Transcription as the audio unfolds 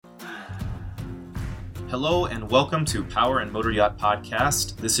Hello and welcome to Power and Motor Yacht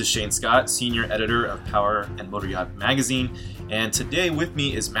Podcast. This is Shane Scott, Senior Editor of Power and Motor Yacht Magazine, and today with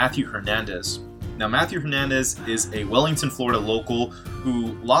me is Matthew Hernandez. Now, Matthew Hernandez is a Wellington, Florida local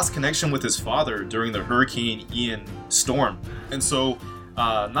who lost connection with his father during the Hurricane Ian storm. And so,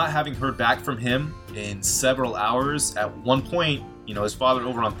 not having heard back from him in several hours, at one point, his father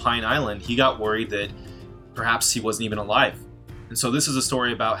over on Pine Island, he got worried that perhaps he wasn't even alive. And so this is a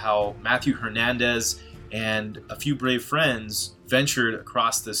story about how Matthew Hernandez and a few brave friends ventured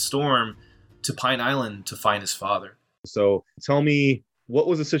across this storm to Pine Island to find his father. So tell me, what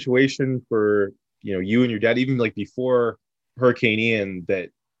was the situation for, you and your dad, even like before Hurricane Ian, that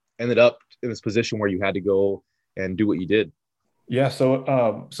ended up in this position where you had to go and do what you did? Yeah.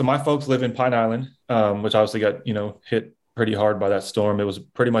 So my folks live in Pine Island, which obviously got, hit pretty hard by that storm. It was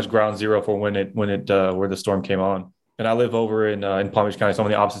pretty much ground zero for where the storm came on. And I live over in Palm Beach County, so I'm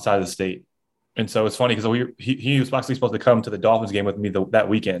on the opposite side of the state. And so it's funny because he was actually supposed to come to the Dolphins game with me that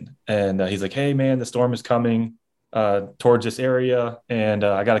weekend. And he's like, hey, man, the storm is coming towards this area. And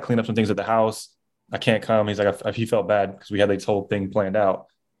I got to clean up some things at the house. I can't come. He's like, he felt bad because we had this whole thing planned out.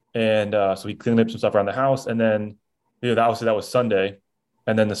 And so he cleaned up some stuff around the house. And then, that was Sunday.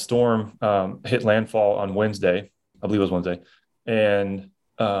 And then the storm hit landfall on Wednesday. I believe it was Wednesday. And,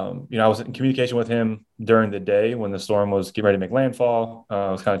 I was in communication with him during the day when the storm was getting ready to make landfall. I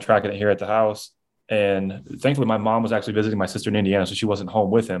was kind of tracking it here at the house. And thankfully, my mom was actually visiting my sister in Indiana, so she wasn't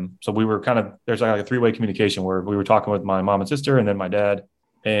home with him. So we were there's like a three-way communication where we were talking with my mom and sister and then my dad.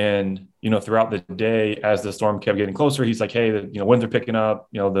 And, throughout the day, as the storm kept getting closer, he's like, hey, winds are picking up,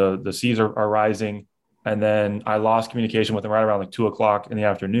 the seas are rising. And then I lost communication with him right around like 2:00 in the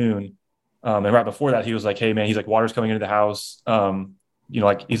afternoon. And right before that, he was like, hey, man, he's like, water's coming into the house.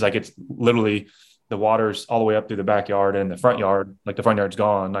 He's like, it's literally the water's all the way up through the backyard and the front yard, like the front yard's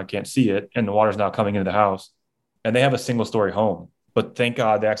gone. I can't see it. And the water's now coming into the house. And they have a single story home, but thank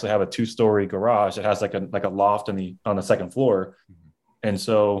God they actually have a 2-story garage that has like a loft on the second floor. Mm-hmm. And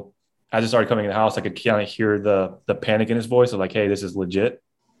so as it started coming in the house, I could kind of hear the panic in his voice of like, hey, this is legit.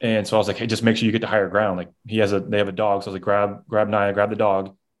 And so I was like, hey, just make sure you get to higher ground. Like they have a dog. So I was like, grab Naya, grab the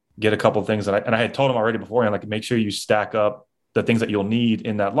dog, get a couple of things. And I had told him already beforehand, like, make sure you stack up the things that you'll need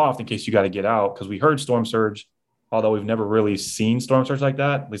in that loft in case you got to get out. Cause we heard storm surge, although we've never really seen storm surge like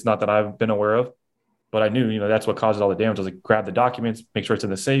that, at least not that I've been aware of, but I knew, that's what caused all the damage. I was like, grab the documents, make sure it's in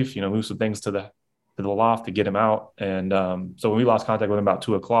the safe, move some things to the loft to get him out. And so when we lost contact with him about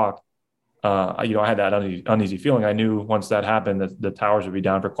 2:00, I had that uneasy feeling. I knew once that happened that the towers would be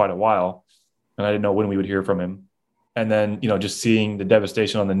down for quite a while, and I didn't know when we would hear from him. And then, just seeing the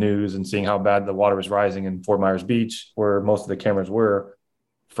devastation on the news and seeing how bad the water was rising in Fort Myers Beach, where most of the cameras were,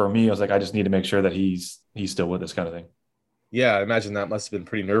 for me, I was like, I just need to make sure that he's still with us, kind of thing. Yeah, I imagine that must have been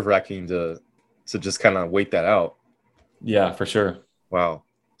pretty nerve-wracking to just kind of wait that out. Yeah, for sure. Wow.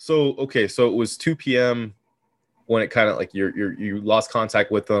 So it was 2 p.m. when it kind of like you lost contact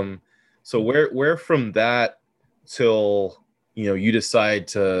with them. So where from that till you decide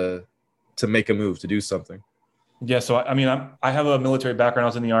to make a move to do something? Yeah. So, I have a military background. I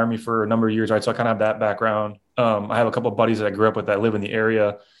was in the Army for a number of years, right? So I kind of have that background. I have a couple of buddies that I grew up with that live in the area.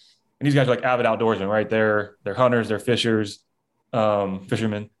 And these guys are like avid outdoorsmen, right? They're hunters, they're fishers,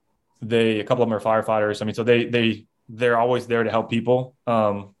 fishermen. A couple of them are firefighters. So they're always there to help people.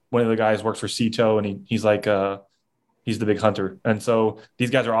 One of the guys works for Cito, and he's like, he's the big hunter. And so these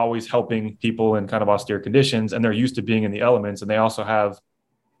guys are always helping people in kind of austere conditions, and they're used to being in the elements. And they also have,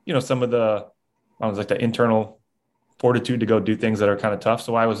 some of the internal fortitude to go do things that are kind of tough.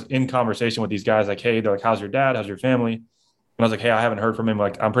 So I was in conversation with these guys, like, hey, they're like, how's your dad? How's your family? And I was like, hey, I haven't heard from him.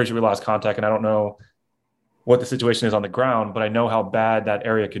 Like, I'm pretty sure we lost contact, and I don't know what the situation is on the ground, but I know how bad that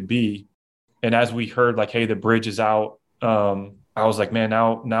area could be. And as we heard, like, hey, the bridge is out, I was like, man,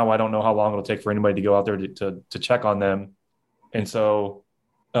 now I don't know how long it'll take for anybody to go out there to check on them. And so,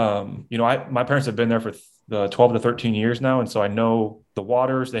 my parents have been there for 12 to 13 years now. And so I know the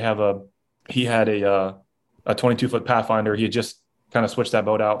waters. He had a 22-foot Pathfinder. He had just kind of switched that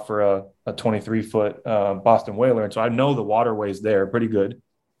boat out for a 23-foot Boston Whaler. And so I know the waterways there pretty good.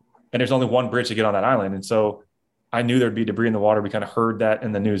 And there's only one bridge to get on that island. And so I knew there'd be debris in the water. We kind of heard that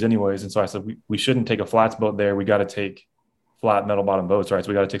in the news anyways. And so I said, we shouldn't take a flats boat there. We got to take flat metal bottom boats, right? So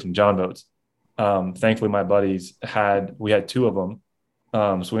we got to take some John boats. Thankfully, my buddies we had 2 of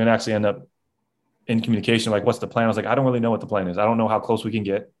them. So we actually end up in communication, like, what's the plan? I was like, I don't really know what the plan is. I don't know how close we can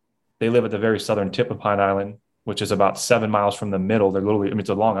get. They live at the very southern tip of Pine Island, which is about 7 miles from the middle. They're literally, it's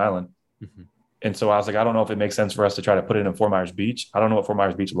a long island. Mm-hmm. And so I was like, I don't know if it makes sense for us to try to put it in Fort Myers Beach. I don't know what Fort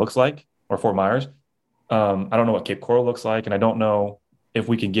Myers Beach looks like, or Fort Myers. I don't know what Cape Coral looks like. And I don't know if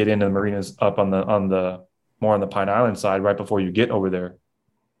we can get into the marinas up on the more on the Pine Island side right before you get over there.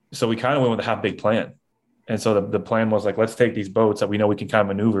 So we kind of went with a half big plan. And so the plan was like, let's take these boats that we know we can kind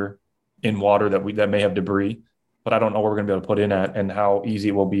of maneuver in water that may have debris, but I don't know where we're going to be able to put in at and how easy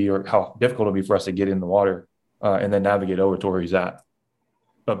it will be or how difficult it'll be for us to get in the water and then navigate over to where he's at.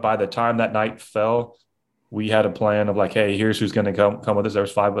 But by the time that night fell, we had a plan of like, hey, here's who's going to come with us. There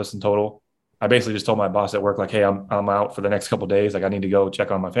was 5 of us in total. I basically just told my boss at work, like, hey, I'm out for the next couple of days. Like, I need to go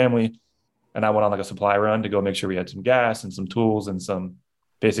check on my family. And I went on like a supply run to go make sure we had some gas and some tools and some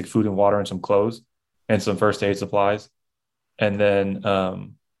basic food and water and some clothes and some first aid supplies. And then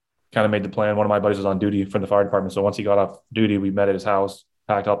kind of made the plan. One of my buddies was on duty from the fire department. So once he got off duty, we met at his house,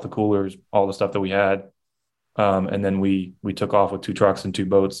 packed up the coolers, all the stuff that we had. And then we took off with 2 trucks and 2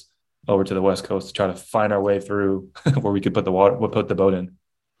 boats over to the West Coast to try to find our way through where we could put the boat in.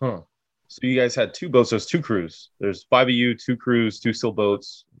 Huh. So you guys had 2 boats. There's 2 crews. There's 5 of you, 2 crews, 2 still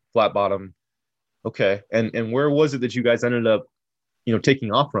boats, flat bottom. Okay. And where was it that you guys ended up,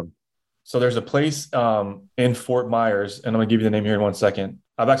 taking off from? So there's a place in Fort Myers, and I'm gonna give you the name here in 1 second.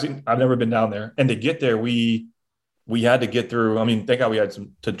 I've never been down there, and to get there, we had to get through. I mean, thank God we had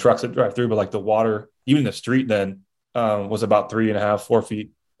some trucks that drive through, but like the water, even the street then was about 3.5, 4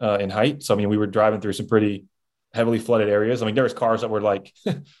 feet in height. So I mean, we were driving through some pretty heavily flooded areas. I mean, there was cars that were like,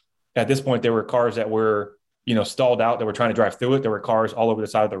 at this point, there were cars that were stalled out that were trying to drive through it. There were cars all over the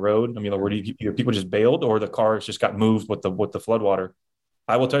side of the road. I mean, where people just bailed, or the cars just got moved with the floodwater.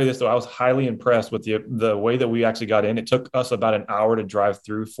 I will tell you this though, I was highly impressed with the way that we actually got in. It took us about an hour to drive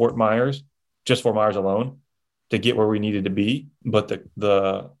through Fort Myers, just Fort Myers alone, to get where we needed to be. But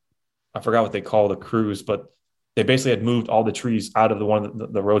I forgot what they call the crews, but they basically had moved all the trees out of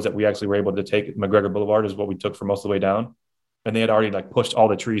the roads that we actually were able to take. McGregor Boulevard is what we took for most of the way down. And they had already like pushed all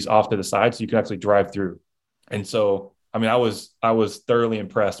the trees off to the side so you can actually drive through. And so, I mean, I was thoroughly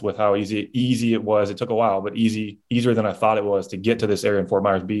impressed with how easy it was. It took a while, but easier than I thought it was to get to this area in Fort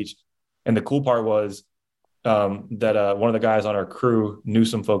Myers Beach. And the cool part was that one of the guys on our crew knew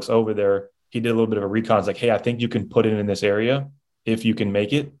some folks over there. He did a little bit of a recon. It's like, hey, I think you can put it in this area if you can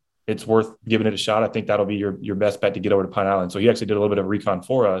make it. It's worth giving it a shot. I think that'll be your best bet to get over to Pine Island. So he actually did a little bit of recon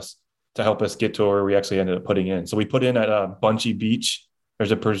for us to help us get to where we actually ended up putting in. So we put in at Bunchy Beach.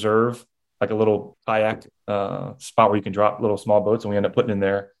 There's a preserve, like a little kayak spot where you can drop little small boats, and we ended up putting in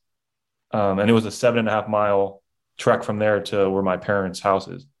there. And it was a 7.5 mile trek from there to where my parents' house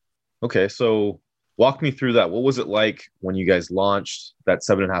is. Okay, so walk me through that. What was it like when you guys launched that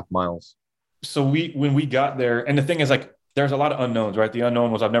 7.5 miles? So when we got there, and the thing is, like, there's a lot of unknowns, right? The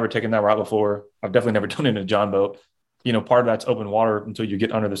unknown was I've never taken that route before. I've definitely never done it in a John boat. Part of that's open water until you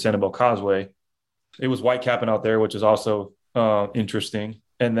get under the Sanibel Causeway. It was white capping out there, which is also interesting.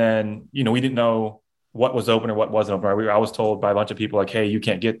 And then, we didn't know what was open or what wasn't open. Right? I was told by a bunch of people like, hey, you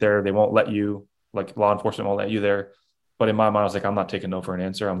can't get there. They won't let you, like law enforcement won't let you there. But in my mind, I was like, I'm not taking no for an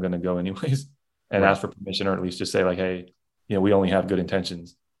answer. I'm going to go anyways and ask for permission, or at least just say like, hey, we only have good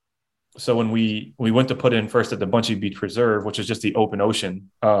intentions. So when we went to put in first at the Bunchy Beach Preserve, which is just the open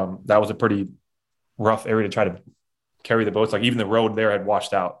ocean, that was a pretty rough area to try to carry the boats. Like even the road there had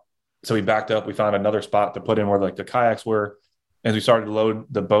washed out. So we backed up. We found another spot to put in where like the kayaks were. As we started to load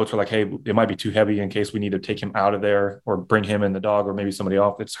the boats, we're like, hey, it might be too heavy in case we need to take him out of there or bring him and the dog or maybe somebody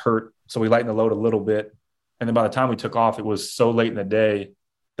off that's hurt. So we lightened the load a little bit. And then by the time we took off, it was so late in the day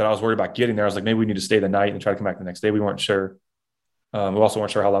that I was worried about getting there. I was like, maybe we need to stay the night and try to come back the next day. We weren't sure. We also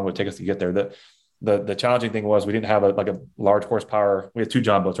weren't sure how long it would take us to get there. The challenging thing was we didn't have a large horsepower. We had 2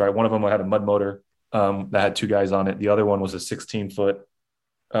 John boats, right? One of them had a mud motor that had 2 guys on it. The other one was a 16-foot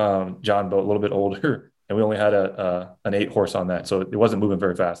John boat, a little bit older. And we only had an 8 horse on that. So it wasn't moving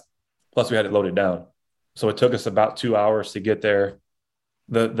very fast. Plus we had it loaded down. So it took us about 2 hours to get there.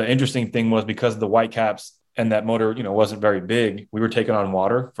 The interesting thing was because of the white caps and that motor, wasn't very big, we were taking on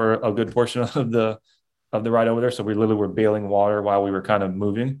water for a good portion of the ride over there. So we literally were bailing water while we were kind of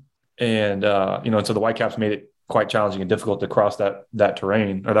moving. And, and so the white caps made it quite challenging and difficult to cross that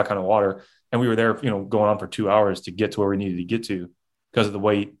terrain or that kind of water. And we were there, going on for 2 hours to get to where we needed to get to because of the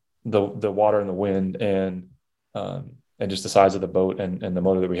weight, the water and the wind and just the size of the boat and the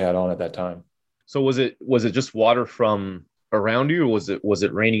motor that we had on at that time. So was it just water from around you, or was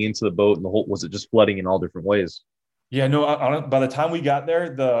it raining into the boat and was it just flooding in all different ways? Yeah, no, by the time we got there,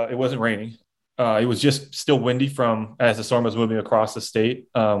 it wasn't raining. It was just still windy as the storm was moving across the state.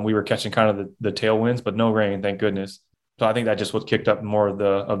 We were catching kind of the tailwinds, but no rain, thank goodness. So I think that just what kicked up more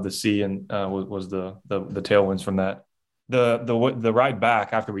of the sea and was the tailwinds from that. The ride back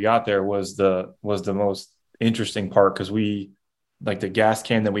after we got there was the most interesting part because the gas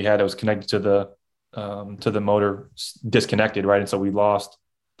can that we had that was connected to to the motor disconnected, right? And so we lost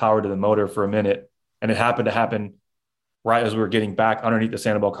power to the motor for a minute, and it happened to happen right as we were getting back underneath the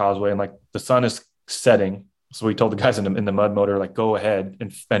Sanibel Causeway, and like the sun is setting. So we told the guys in the mud motor, like, go ahead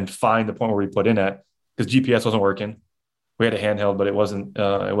and find the point where we put in at, because GPS wasn't working. We had a handheld, but it wasn't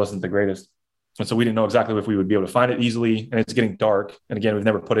the greatest. And so we didn't know exactly if we would be able to find it easily. And it's getting dark. And again, we've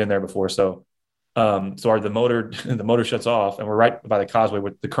never put it in there before. So the motor shuts off, and we're right by the causeway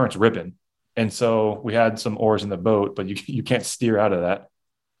with the current's ripping. And so we had some oars in the boat, but you can't steer out of that.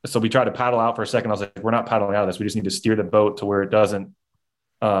 So we tried to paddle out for a second. I was like, we're not paddling out of this. We just need to steer the boat to where it doesn't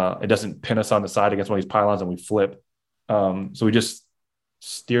pin us on the side against one of these pylons and we flip. So we just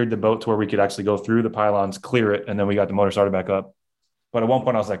steered the boat to where we could actually go through the pylons, clear it, and then we got the motor started back up. But at one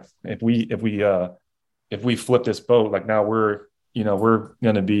point I was like, if we flip this boat, like now we're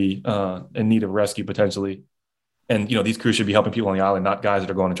going to be in need of rescue potentially. And, these crews should be helping people on the island, not guys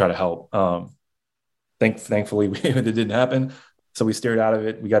that are going to try to help. Thankfully it didn't happen. So we steered out of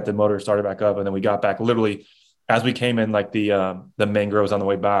it. We got the motor started back up, and then we got back literally as we came in, like the mangroves on the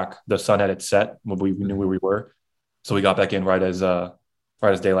way back, the sun had set when we knew where we were. So we got back in right as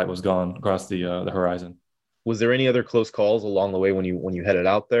daylight was gone across the horizon. Was there any other close calls along the way when you headed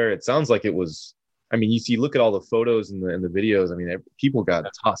out there? It sounds like it was. I mean, you look at all the photos and the videos. I mean, people got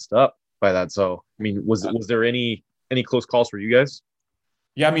tossed up by that. So, I mean, was there any close calls for you guys?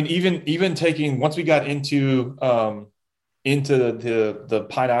 Yeah, I mean, even taking once we got into the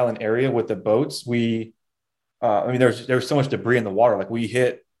Pine Island area with the boats, there's so much debris in the water. Like we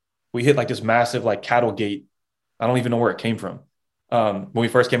hit like this massive like cattle gate. I don't even know where it came from. When we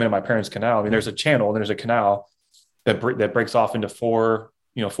first came into my parents' canal, I mean, there's a channel and there's a canal that breaks off into four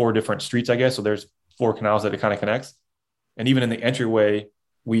different streets, I guess. So there's 4 canals that it kind of connects. And even in the entryway,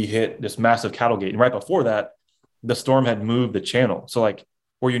 we hit this massive cattle gate. And right before that, the storm had moved the channel. So like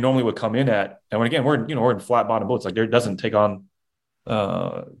where you normally would come in at, and when again, we're in flat bottom boats, like there doesn't take on,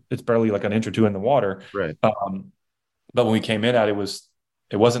 it's barely like an inch or two in the water. Right. But when we came in at,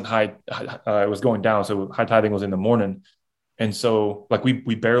 it wasn't high, it was going down. So high tiding was in the morning. And so like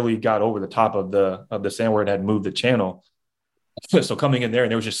we barely got over the top of the sand where it had moved the channel. So coming in there, and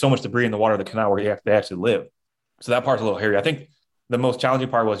there was just so much debris in the water of the canal where they actually live. So that part's a little hairy. I think the most challenging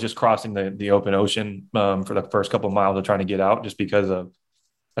part was just crossing the open ocean for the first couple of miles of trying to get out, just because of,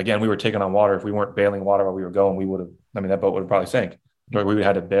 again, we were taking on water. If we weren't bailing water while we were going, that boat would have probably sank. Or we would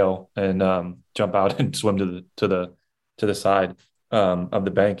have had to bail and jump out and swim to the side of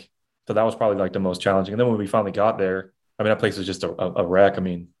the bank. So that was probably like the most challenging. And then when we finally got there, I mean, that place was just a wreck. I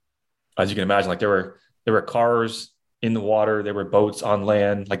mean, as you can imagine, like there were cars in the water, there were boats on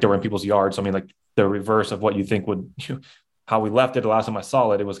land, like they were in people's yards. So, I mean, like the reverse of what you think how we left it the last time I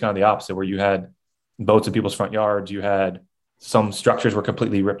saw it was kind of the opposite, where you had boats in people's front yards. You had some structures were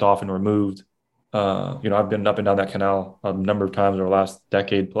completely ripped off and removed. I've been up and down that canal a number of times over the last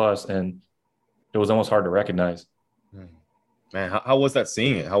decade plus, and it was almost hard to recognize. Man, how was that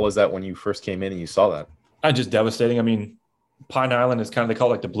seeing it? How was that when you first came in and you saw that? Just devastating. I mean, Pine Island is kind of, they call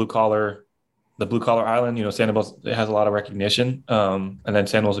it like the blue collar island. Sanibel, it has a lot of recognition. And then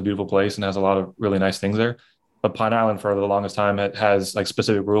Sanibel's a beautiful place and has a lot of really nice things there. But Pine Island for the longest time has like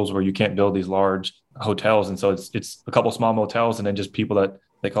specific rules where you can't build these large hotels. And so it's a couple small motels and then just people that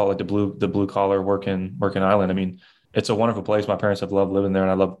they call it the blue collar working island. I mean, it's a wonderful place. My parents have loved living there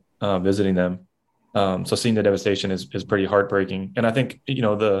and I love visiting them. So seeing the devastation is pretty heartbreaking. And I think,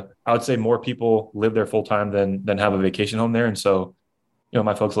 I would say more people live there full time than have a vacation home there. And so,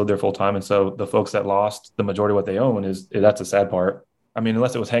 my folks live there full time. And so the folks that lost the majority of what they own that's a sad part. I mean,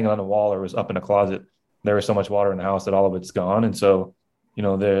 unless it was hanging on a wall or was up in a closet, there was so much water in the house that all of it's gone. And so,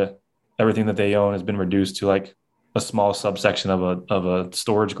 everything that they own has been reduced to like a small subsection of a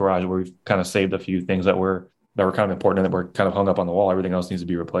storage garage where we've kind of saved a few things that were kind of important and that were kind of hung up on the wall. Everything else needs to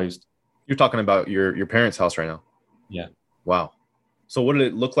be replaced. You're talking about your parents' house right now. Yeah. Wow. So what did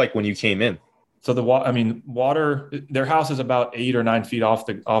it look like when you came in? So water, their house is about 8 or 9 feet off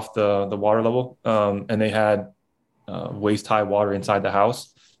the water level. And they had waist high water inside the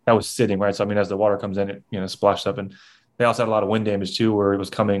house that was sitting, right? So, I mean, as the water comes in, it splashed up, and they also had a lot of wind damage too, where it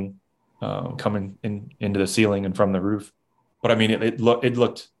was coming into the ceiling and from the roof. But I mean, it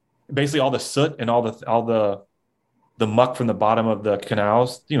looked basically all the soot and all the muck from the bottom of the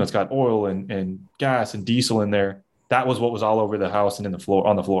canals, it's got oil and gas and diesel in there. That was what was all over the house and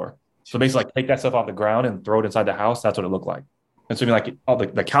on the floor. So basically, like, take that stuff off the ground and throw it inside the house. That's what it looked like. And so, I mean, like all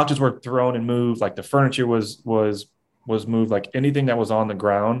the couches were thrown and moved, like the furniture was moved, like anything that was on the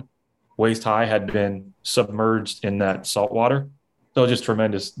ground, waist high, had been submerged in that salt water. So just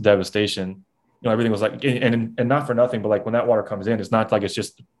tremendous devastation. Everything was like, and not for nothing, but like when that water comes in, it's not like it's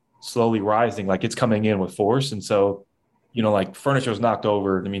just slowly rising, like it's coming in with force. And so, like furniture was knocked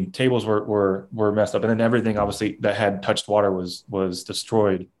over. I mean, tables were messed up, and then everything obviously that had touched water was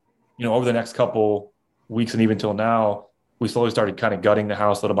destroyed. Over the next couple weeks and even till now, we slowly started kind of gutting the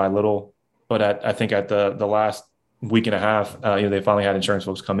house little by little. But I think at the last week and a half, they finally had insurance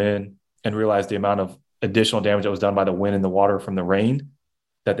folks come in and realize the amount of additional damage that was done by the wind and the water from the rain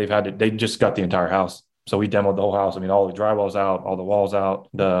that they just got the entire house. So we demoed the whole house. I mean, all the drywall's out, all the walls out,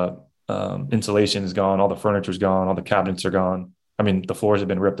 the insulation is gone, all the furniture's gone, all the cabinets are gone. I mean, the floors have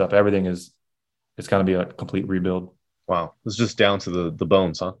been ripped up. Everything it's going to be a complete rebuild. Wow. It's just down to the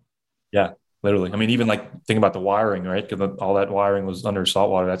bones, huh? Yeah, literally. I mean, even like think about the wiring, right? Because all that wiring was under salt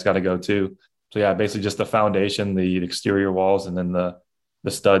water. That's got to go too. So yeah, basically just the foundation, the exterior walls, and then the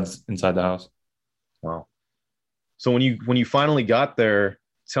studs inside the house. Wow. So when you finally got there,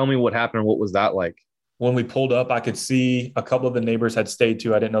 tell me what happened. What was that like? When we pulled up, I could see a couple of the neighbors had stayed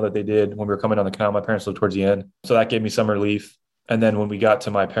too. I didn't know that they did when we were coming down the canal. My parents lived towards the end. So that gave me some relief. And then when we got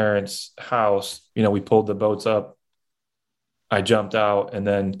to my parents' house, we pulled the boats up. I jumped out and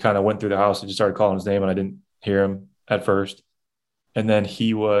then kind of went through the house and just started calling his name, and I didn't hear him at first. And then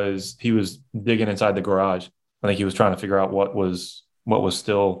he was digging inside the garage. I think he was trying to figure out what was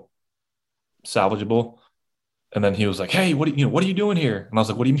still salvageable. And then he was like, "Hey, what are you doing here?" And I was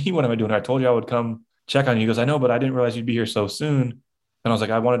like, "What do you mean? What am I doing? I told you I would come check on you." He goes, "I know, but I didn't realize you'd be here so soon." And I was like,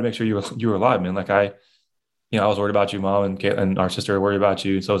 "I wanted to make sure you were alive, man. Like I was worried about you, Mom, and our sister were worried about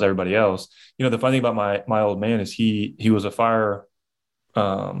you. So was everybody else." The funny thing about my old man is he was a firefighter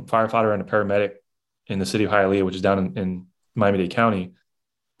and a paramedic in the city of Hialeah, which is down in Miami-Dade County,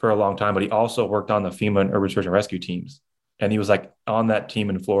 for a long time. But he also worked on the FEMA and urban search and rescue teams. And he was like on that team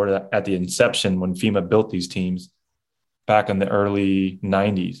in Florida at the inception when FEMA built these teams back in the early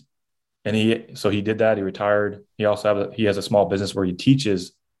 90s. And he did that. He retired. He also has a small business where he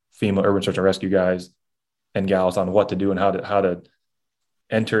teaches FEMA urban search and rescue guys and gals on what to do and how to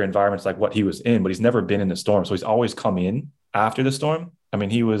enter environments like what he was in, but he's never been in a storm. So he's always come in after the storm. I mean,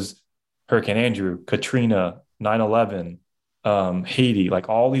 he was Hurricane Andrew, Katrina, 9/11, Haiti, like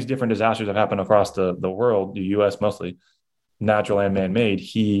all these different disasters have happened across the world, the US mostly, natural and man-made.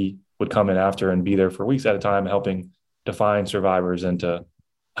 He would come in after and be there for weeks at a time, helping to find survivors and to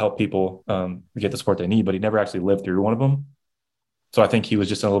help people get the support they need, but he never actually lived through one of them. So I think he was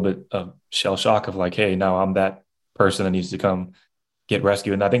just a little bit of shell shock of like, hey, now I'm that person that needs to come get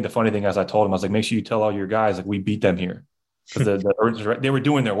rescued. And I think the funny thing, as I told him, I was like, make sure you tell all your guys, like, we beat them here. Because they were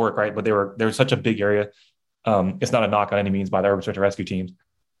doing their work, right? But they were such a big area. It's not a knock on any means by the urban search and rescue teams.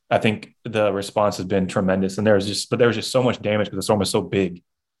 I think the response has been tremendous. And there was just so much damage because the storm was so big.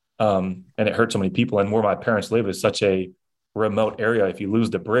 And it hurt so many people. And where my parents live is such a remote area. If you lose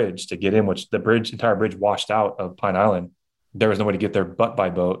the bridge to get in, which the entire bridge washed out of Pine Island, there was no way to get there but by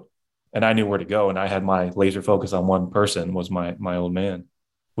boat. And I knew where to go. And I had my laser focus on one person, was my old man.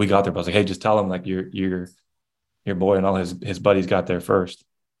 We got there, but I was like, hey, just tell him like your boy and all his buddies got there first.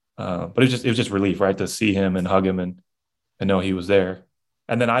 But it was just relief, right? To see him and hug him and know he was there.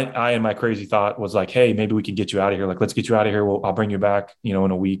 And then I in my crazy thought was like, hey, maybe we can get you out of here. Like, let's get you out of here. I'll bring you back, in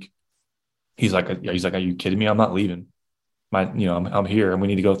a week. He's like, are you kidding me? I'm not leaving. I'm here and we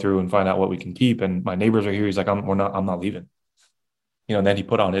need to go through and find out what we can keep. And my neighbors are here. He's like, I'm not leaving. And then he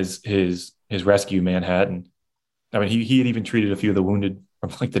put on his rescue man hat. And I mean, he had even treated a few of the wounded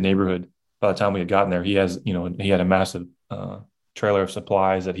from like the neighborhood. By the time we had gotten there, he had a massive trailer of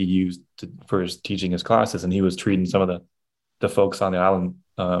supplies that he used for his teaching his classes. And he was treating some of the folks on the island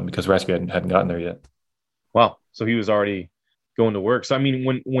because rescue hadn't gotten there yet. Wow. So he was already going to work. So, I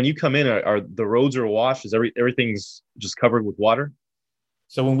mean, when you come in, are the roads are washed? Is everything's just covered with water?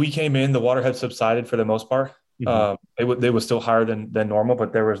 So when we came in, the water had subsided for the most part. Mm-hmm. It was still higher than normal,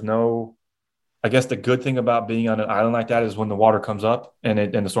 but there was no, I guess the good thing about being on an island like that is when the water comes up and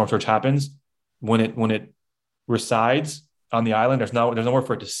the storm surge happens, when it resides on the island, there's nowhere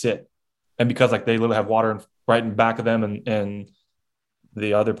for it to sit. And because like they literally have water right in back of them and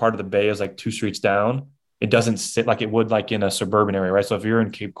the other part of the bay is like 2 streets down, it doesn't sit like it would like in a suburban area, right? So if you're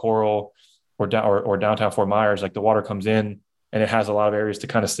in Cape Coral or downtown Fort Myers, like the water comes in and it has a lot of areas to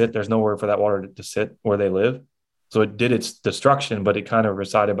kind of sit. There's nowhere for that water to sit where they live. So it did its destruction, but it kind of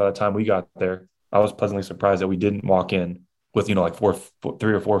resided by the time we got there. I was pleasantly surprised that we didn't walk in with, like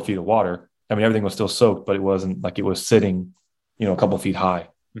 3 or 4 feet of water. I mean, everything was still soaked, but it wasn't like it was sitting, a couple of feet high.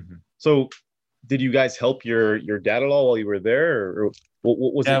 Mm-hmm. So did you guys help your dad at all while you were there? Or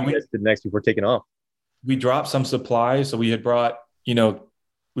what was it you guys did next before taking off? We dropped some supplies. So we had brought,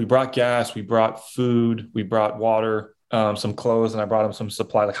 we brought gas, we brought food, we brought water, some clothes, and I brought him some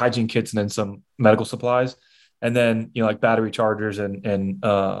supply, like hygiene kits and then some medical supplies. And then, like battery chargers and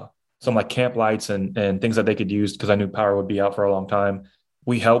some like camp lights and things that they could use because I knew power would be out for a long time.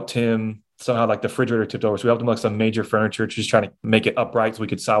 We helped him somehow, like the refrigerator tipped over. So we helped him like some major furniture, just trying to make it upright so we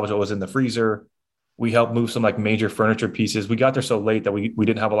could salvage what was in the freezer. We helped move some like major furniture pieces. We got there so late that we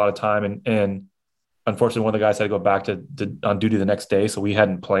didn't have a lot of time. And unfortunately, one of the guys had to go back to on duty the next day. So we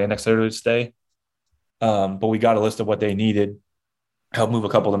hadn't planned next Saturday to stay. But we got a list of what they needed, helped move a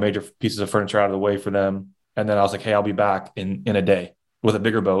couple of the major pieces of furniture out of the way for them. And then I was like, hey, I'll be back in a day with a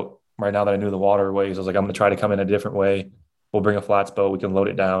bigger boat. Right now that I knew the waterways, I was like, I'm going to try to come in a different way. We'll bring a flats boat. We can load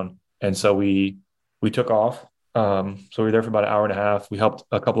it down. And so we took off. So we were there for about an hour and a half. We helped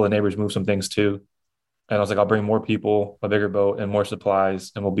a couple of neighbors move some things too. And I was like, I'll bring more people, a bigger boat, and more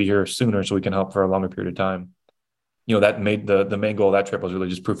supplies, and we'll be here sooner so we can help for a longer period of time. That made the main goal of that trip was really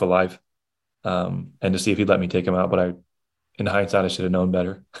just proof of life, and to see if he'd let me take him out. But in hindsight, I should have known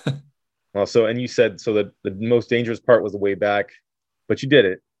better. Well, and you said so that the most dangerous part was the way back, but you did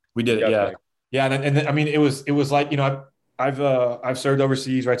it. We did it, yeah, back. Yeah, and I mean, it was like I've served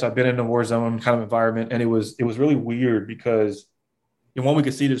overseas, right? So I've been in a war zone kind of environment, and it was really weird because when we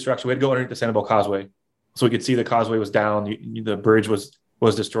could see the destruction, we had to go underneath the Sanibel Causeway, so we could see the causeway was down, the bridge was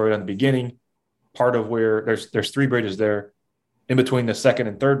destroyed on the beginning. Part of where there's 3 bridges there, in between the second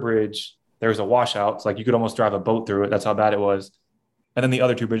and third bridge, there's a washout. It's like you could almost drive a boat through it. That's how bad it was. And then the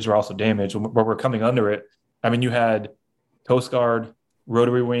other 2 bridges were also damaged. Where we're coming under it, I mean, you had Coast Guard,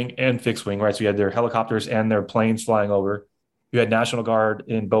 rotary wing, and fixed wing, right? So you had their helicopters and their planes flying over. You had National Guard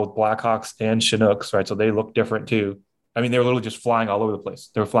in both Blackhawks and Chinooks, right? So they look different too. I mean, they were literally just flying all over the place.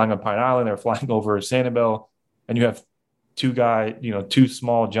 They were flying on Pine Island. They were flying over Sanibel. And you have 2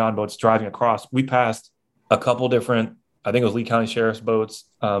 small John boats driving across. We passed a couple different, I think it was Lee County Sheriff's boats,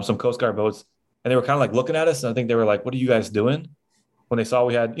 some Coast Guard boats. And they were kind of like looking at us. And I think they were like, what are you guys doing? When they saw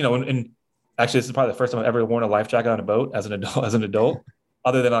we had, and actually this is probably the first time I've ever worn a life jacket on a boat as an adult,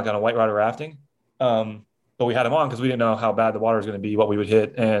 other than like on a white rider rafting. But we had them on because we didn't know how bad the water was going to be, what we would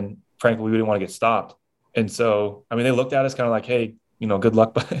hit. And frankly, we didn't want to get stopped. And so, I mean, they looked at us kind of like, hey, good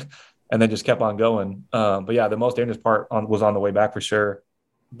luck. And then just kept on going. But yeah, the most dangerous part was on the way back for sure.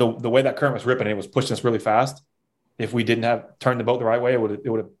 The way that current was ripping, it was pushing us really fast. If we didn't have turned the boat the right way, it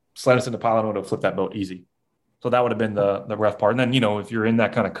would have slid us into the pile and would have flipped that boat easy. So that would have been the rough part. And then, if you're in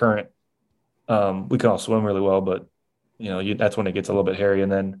that kind of current, we can all swim really well, but that's when it gets a little bit hairy.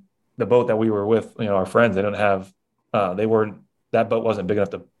 And then the boat that we were with, our friends, that boat wasn't big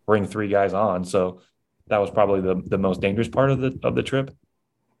enough to bring 3 guys on. So that was probably the most dangerous part of the trip.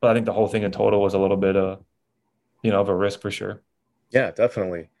 But I think the whole thing in total was a little bit of a risk for sure. Yeah,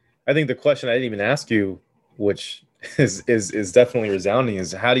 definitely. I think the question I didn't even ask you, which is definitely resounding,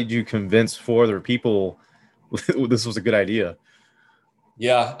 is how did you convince 4 other people this was a good idea?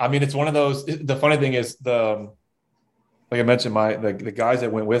 Yeah, I mean, it's one of those. The funny thing is, like I mentioned, the guys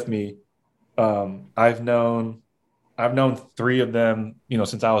that went with me, I've known 3 of them,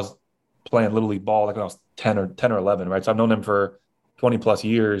 since I was playing Little League ball, like when I was 10 or 11, right? So I've known them for 20 plus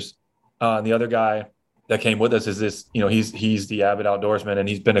years. And the other guy that came with us is this, he's the avid outdoorsman, and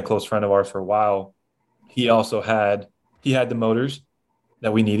he's been a close friend of ours for a while. He also had the motors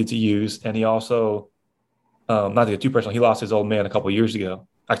that we needed to use, and he also, not to get too personal, he lost his old man a couple of years ago.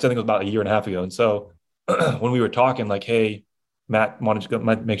 Actually, I think it was about a year and a half ago. And so when we were talking, like, hey, Matt wanted to go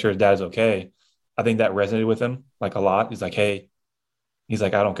make sure his dad's okay, I think that resonated with him like a lot. He's like, I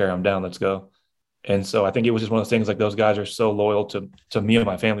don't care, I'm down, let's go. And so I think it was just one of those things, like, those guys are so loyal to me and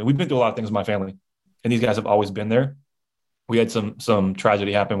my family. We've been through a lot of things in my family, and these guys have always been there. We had some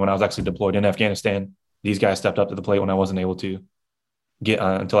tragedy happen when I was actually deployed in Afghanistan. These guys stepped up to the plate when I wasn't able to get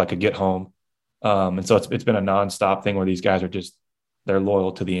until I could get home. And so it's been a nonstop thing where these guys are they're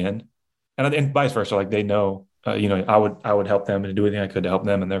loyal to the end, and vice versa. Like, they know, I would help them and do anything I could to help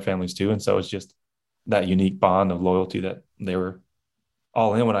them and their families too. And so it's just that unique bond of loyalty that they were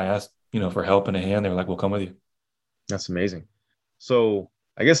all in when I asked, for help and a hand. They were like, we'll come with you. That's amazing. So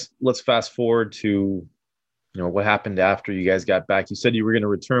I guess let's fast forward to, what happened after you guys got back. You said you were going to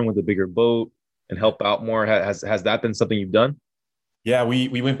return with a bigger boat and help out more. Has that been something you've done? Yeah,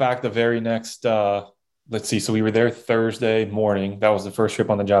 we went back the very next, let's see. So we were there Thursday morning. That was the first trip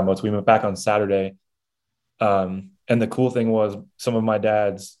on the John boats. We went back on Saturday. And the cool thing was, some of my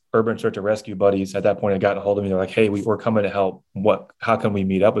dad's urban search and rescue buddies at that point had gotten a hold of me. They're like, hey, we're coming to help. How can we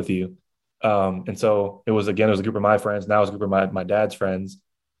meet up with you? And so it was a group of my friends. Now it was a group of my dad's friends.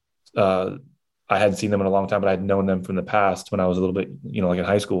 I hadn't seen them in a long time, but I'd known them from the past when I was a little bit, like in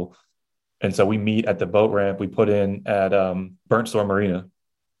high school. And so we meet at the boat ramp. We put in at Burnt Store Marina.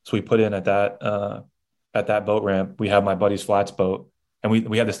 So we put in at that boat ramp. We have my buddy's flats boat, and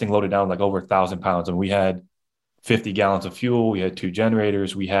we had this thing loaded down like over 1,000 pounds. And we had 50 gallons of fuel. We had 2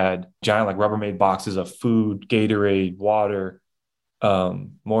 generators. We had giant like Rubbermaid boxes of food, Gatorade, water,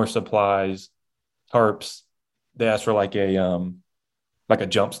 more supplies, tarps. They asked for like a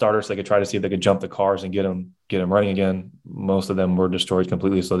jump starter so they could try to see if they could jump the cars and get them running again. Most of them were destroyed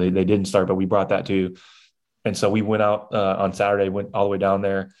completely, so they didn't start, but we brought that too. And so we went out on Saturday, went all the way down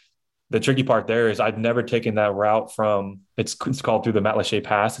there. The tricky part there is I'd never taken that route from, it's called through the Matlacha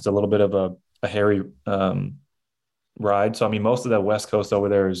Pass. It's a little bit of a hairy ride. So, I mean, most of the West Coast over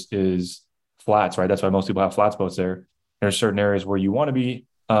there is flats, right? That's why most people have flats boats there. There's certain areas where you want to be,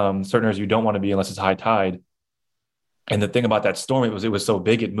 certain areas you don't want to be unless it's high tide. And the thing about that storm, it was so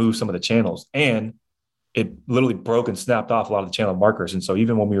big, it moved some of the channels, and it literally broke and snapped off a lot of the channel markers. And so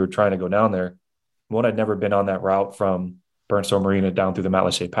even when we were trying to go down there, I'd never been on that route from Burnstone Marina down through the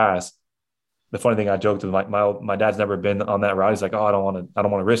Matlacha Pass. The funny thing, I joked with my dad's never been on that route. He's like, oh, I don't want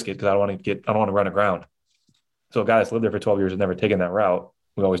to risk it because I don't want to run aground. So a guy that's lived there for 12 years has never taken that route.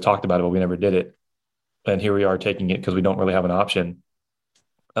 We always talked about it, but we never did it. And here we are taking it because we don't really have an option.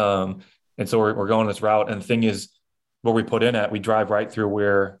 And so we're going this route. And the thing is, where we put in at, we drive right through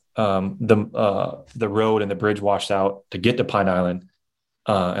where the road and the bridge washed out to get to Pine Island.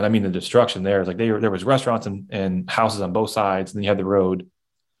 And I mean, the destruction there is like there was restaurants and houses on both sides. And then you had the road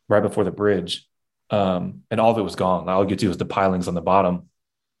right before the bridge. And all of it was gone. All you could see was the pilings on the bottom,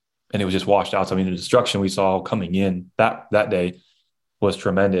 and it was just washed out. So, I mean, the destruction we saw coming in that day was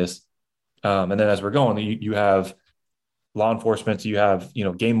tremendous. And then as we're going, you have law enforcement, you have,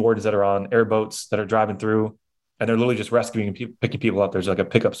 game wardens that are on airboats that are driving through, and they're literally just rescuing people, picking people up. There's like a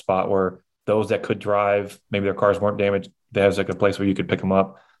pickup spot where those that could drive, maybe their cars weren't damaged, there's like a place where you could pick them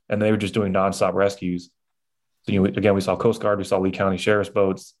up, and they were just doing nonstop rescues. So, again, we saw Coast Guard, we saw Lee County Sheriff's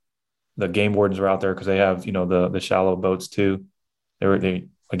boats. The game wardens were out there because they have, the shallow boats too. They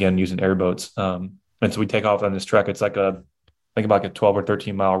again using airboats. And so we take off on this trek. It's like I think about like a 12 or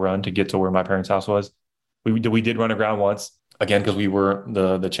 13 mile run to get to where my parents' house was. We did run aground once, again, because we were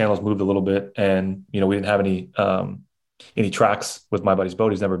the channels moved a little bit, and we didn't have any tracks with my buddy's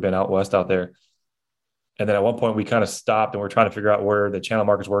boat. He's never been out west out there. And then at one point we kind of stopped and we're trying to figure out where the channel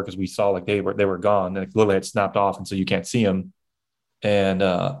markers were, because we saw like they were gone and it literally had snapped off, and so you can't see them. And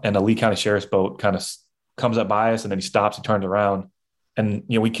a Lee County Sheriff's boat kind of comes up by us, and then he stops and turns around. And,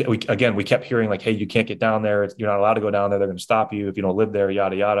 we kept hearing like, hey, you can't get down there. You're not allowed to go down there. They're going to stop you if you don't live there,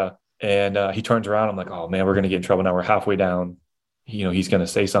 yada, yada. And he turns around. I'm like, oh man, we're going to get in trouble now. We're halfway down. He's going to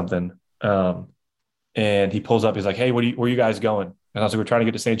say something. And he pulls up. He's like, hey, where are you guys going? And I was like, we're trying to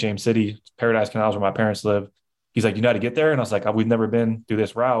get to St. James City, Paradise Canals, where my parents live. He's like, you know how to get there? And I was like, we've never been through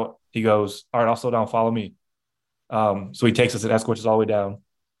this route. He goes, all right, I'll slow down. Follow me. So he takes us and escorts us all the way down.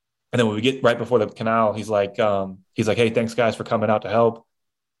 And then when we get right before the canal, he's like, hey, thanks guys for coming out to help.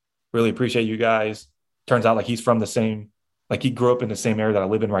 Really appreciate you guys. Turns out like he's from he grew up in the same area that I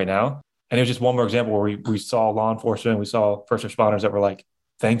live in right now. And it was just one more example where we saw law enforcement, we saw first responders that were like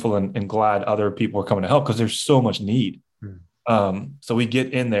thankful and glad other people were coming to help because there's so much need. So we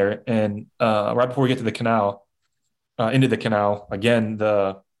get in there, and right before we get to the canal, into the canal, again,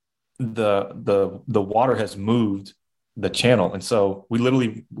 the water has moved the channel. And so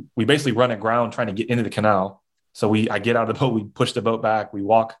we basically run aground trying to get into the canal. So I get out of the boat, we push the boat back, we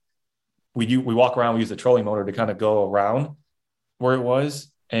walk around, we use the trolling motor to kind of go around where it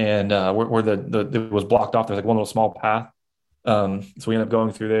was. And where it was blocked off, there's like one little small path. So we end up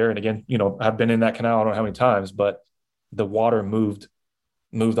going through there. And again, I've been in that canal, I don't know how many times, but the water moved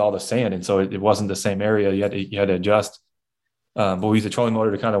all the sand. And so it wasn't the same area. You had to adjust. But we used the trolling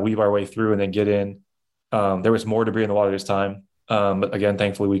motor to kind of weave our way through and then get in. There was more debris in the water this time. But again,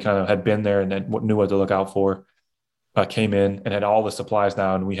 thankfully we kind of had been there and then knew what to look out for. Came in and had all the supplies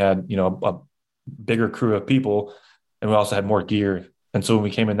now. And we had, a bigger crew of people, and we also had more gear. And so when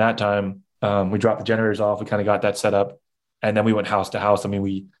we came in that time, we dropped the generators off. We kind of got that set up, and then we went house to house. I mean,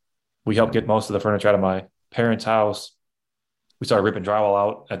 we helped get most of the furniture out of my parents' house. We started ripping drywall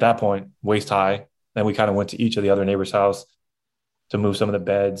out at that point, waist high. Then we kind of went to each of the other neighbors' house to move some of the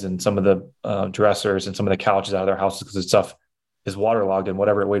beds and some of the dressers and some of the couches out of their houses, because the stuff is waterlogged, and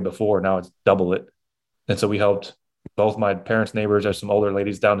whatever it weighed before, now it's double it. And so we helped both my parents' neighbors. There's some older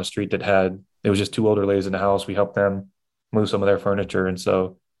ladies down the street it was just 2 older ladies in the house. We helped them move some of their furniture. And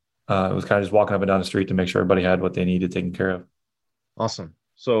so it was kind of just walking up and down the street to make sure everybody had what they needed taken care of. Awesome.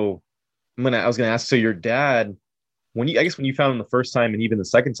 So I was going to ask, so your dad, when you found him the first time and even the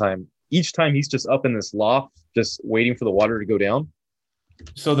second time, each time he's just up in this loft, just waiting for the water to go down?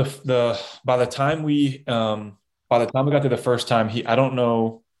 So by the time we got there the first time, I don't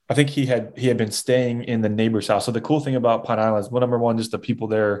know, I think he had been staying in the neighbor's house. So the cool thing about Pine Island is, well, number one, just the people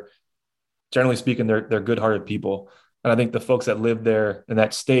there generally speaking, they're good-hearted people. And I think the folks that lived there and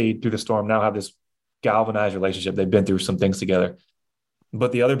that stayed through the storm now have this galvanized relationship. They've been through some things together.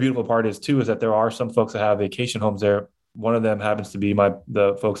 But the other beautiful part is that there are some folks that have vacation homes there. One of them happens to be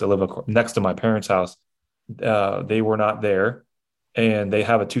the folks that live next to my parents' house. They were not there, and they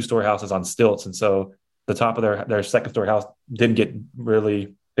have a 2-story house that's on stilts. And so the top of their second-story house didn't get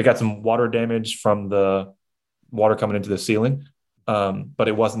really, they got some water damage from the water coming into the ceiling. But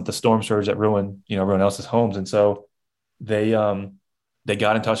it wasn't the storm surge that ruined, everyone else's homes. And so they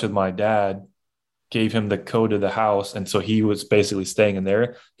got in touch with my dad, gave him the code to the house. And so he was basically staying in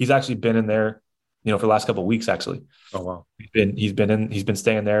there. He's actually been in there, for the last couple of weeks, actually. Oh, wow. He's been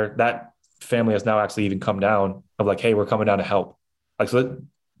staying there. That family has now actually even come down of like, hey, we're coming down to help. Like, so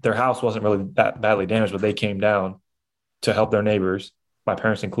their house wasn't really that badly damaged, but they came down to help their neighbors, my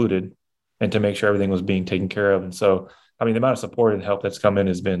parents included, and to make sure everything was being taken care of. And so, I mean, the amount of support and help that's come in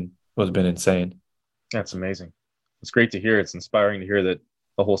has been insane. That's amazing. It's great to hear. It's inspiring to hear that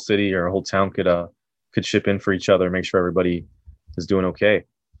a whole city or a whole town could chip in for each other, make sure everybody is doing okay.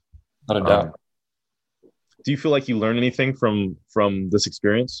 Not a doubt. Do you feel like you learned anything from this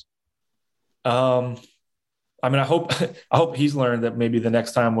experience? I mean, I hope he's learned that maybe the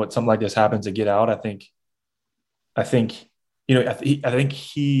next time something like this happens to get out. I think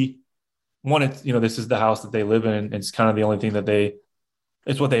he wanted, this is the house that they live in, and it's kind of the only thing that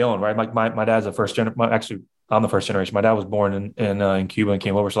it's what they own, right? Like my dad's the first generation. Actually, I'm the first generation. My dad was born in Cuba and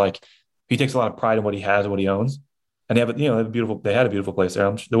came over. So like, he takes a lot of pride in what he has and what he owns. And they had a beautiful place there.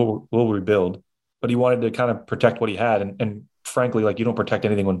 I'm sure we'll rebuild, but he wanted to kind of protect what he had. And frankly, like, you don't protect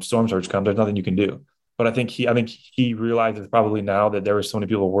anything when storm surge comes. There's nothing you can do. But I think he realizes probably now that there were so many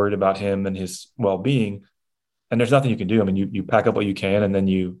people worried about him and his well-being, and there's nothing you can do. I mean, you pack up what you can, and then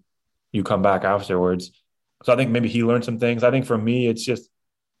you come back afterwards. So I think maybe he learned some things. I think for me, it's just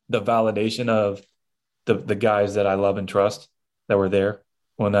the validation of the guys that I love and trust that were there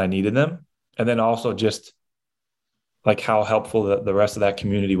when I needed them. And then also just like how helpful the rest of that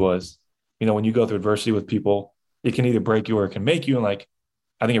community was. When you go through adversity with people, it can either break you or it can make you. And like,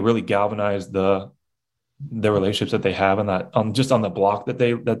 I think it really galvanized the relationships that they have, and that just on the block that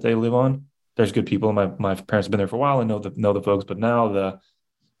they live on. There's good people. My parents have been there for a while and know the folks, but now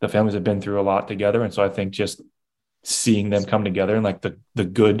the families have been through a lot together. And so I think just seeing them come together and like the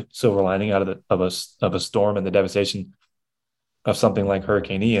good silver lining out of a storm and the devastation of something like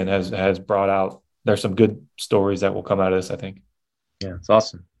Hurricane Ian has brought out, there's some good stories that will come out of this, I think. Yeah, it's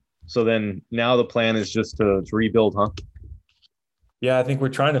awesome. So then now the plan is just to rebuild, huh? Yeah, I think we're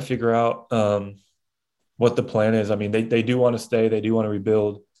trying to figure out what the plan is. I mean, they do want to stay, they do want to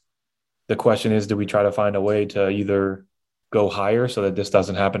rebuild. The question is, do we try to find a way to either go higher so that this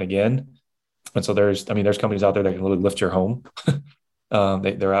doesn't happen again? And so there's companies out there that can literally lift your home.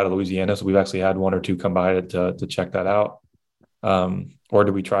 They're out of Louisiana. So we've actually had one or two come by to check that out. Or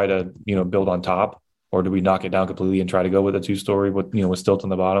do we try to, build on top, or do we knock it down completely and try to go with a 2-story with stilts on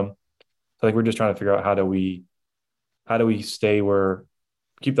the bottom? So I think we're just trying to figure out how do we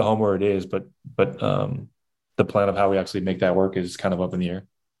keep the home where it is, but the plan of how we actually make that work is kind of up in the air.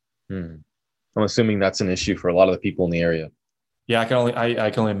 I'm assuming that's an issue for a lot of the people in the area. Yeah, I can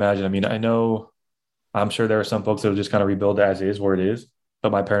only imagine. I mean, I'm sure there are some folks that will just kind of rebuild as is where it is,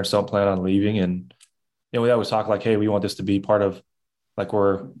 but my parents don't plan on leaving. And, we always talk like, hey, we want this to be part of like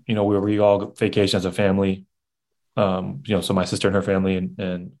where we all vacation as a family. So my sister and her family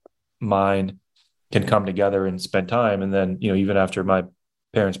and mine can come together and spend time. And then, even after my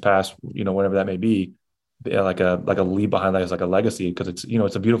parents pass, whenever that may be, like a leave behind that is like a legacy, because it's,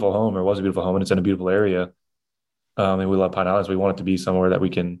 it's a beautiful home, or it was a beautiful home, and it's in a beautiful area. And we love Pine Islands. We want it to be somewhere that we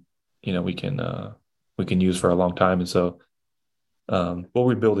can use for a long time. And so we'll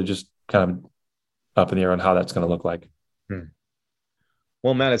rebuild it, just kind of up in the air on how that's going to look like.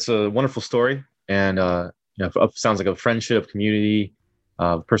 Well, Matt, it's a wonderful story, and it sounds like a friendship, community,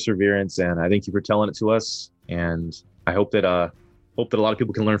 perseverance, and I thank you for telling it to us. And I hope that a lot of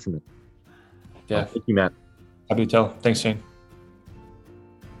people can learn from it. Yeah. Thank you, Matt. Happy to tell. Thanks, Shane.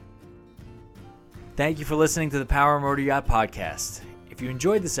 Thank you for listening to the Power Motor Yacht Podcast. If you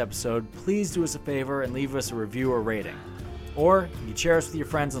enjoyed this episode, please do us a favor and leave us a review or rating. Or you can share us with your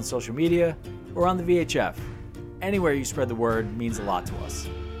friends on social media or on the VHF. Anywhere you spread the word means a lot to us.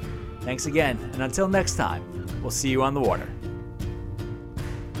 Thanks again, and until next time, we'll see you on the water.